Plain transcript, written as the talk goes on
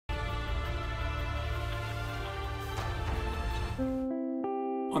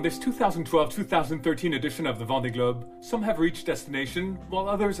On this 2012-2013 edition of the Vendée Globe, some have reached destination, while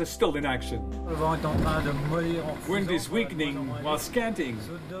others are still in action. Wind is weakening while scanting,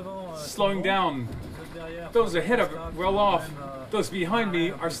 slowing down. Those ahead are well off, those behind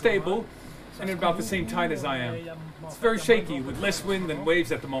me are stable and in about the same tide as I am. It's very shaky with less wind than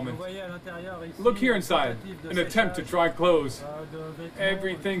waves at the moment. Look here inside, an attempt to dry clothes.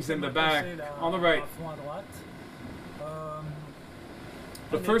 Everything's in the back, on the right.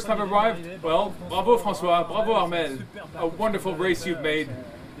 The first have arrived? Well, bravo François, bravo Armel. A wonderful race you've made.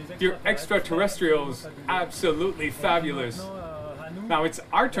 Dear extraterrestrials, absolutely fabulous. Now it's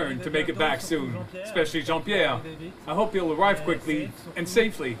our turn to make it back soon, especially Jean-Pierre. I hope he'll arrive quickly and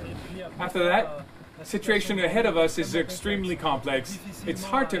safely. After that, the situation ahead of us is extremely complex. It's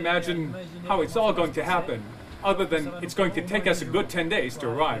hard to imagine how it's all going to happen, other than it's going to take us a good 10 days to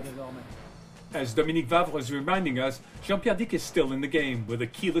arrive. As Dominique Vavre is reminding us, Jean-Pierre Dick is still in the game with a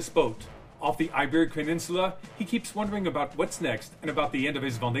keyless boat. Off the Iberian Peninsula, he keeps wondering about what's next and about the end of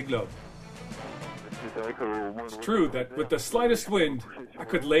his Vendée Globe. It's true that with the slightest wind, I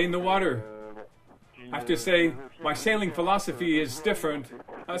could lay in the water. I have to say, my sailing philosophy is different,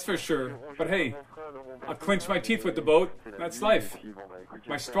 that's for sure. But hey, I'll clench my teeth with the boat, that's life.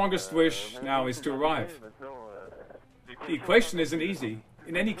 My strongest wish now is to arrive. The equation isn't easy.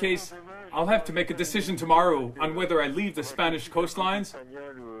 In any case, I'll have to make a decision tomorrow on whether I leave the Spanish coastlines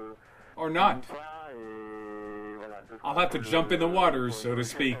or not. I'll have to jump in the waters, so to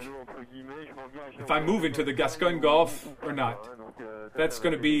speak. If I move into the Gascogne Gulf or not. That's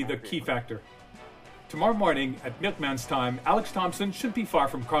going to be the key factor. Tomorrow morning at milkman's time, Alex Thompson shouldn't be far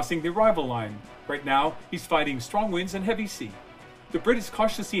from crossing the arrival line. Right now, he's fighting strong winds and heavy sea. The Brit is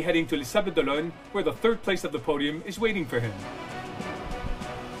cautiously heading to Les Sables d'Olonne, where the third place of the podium is waiting for him.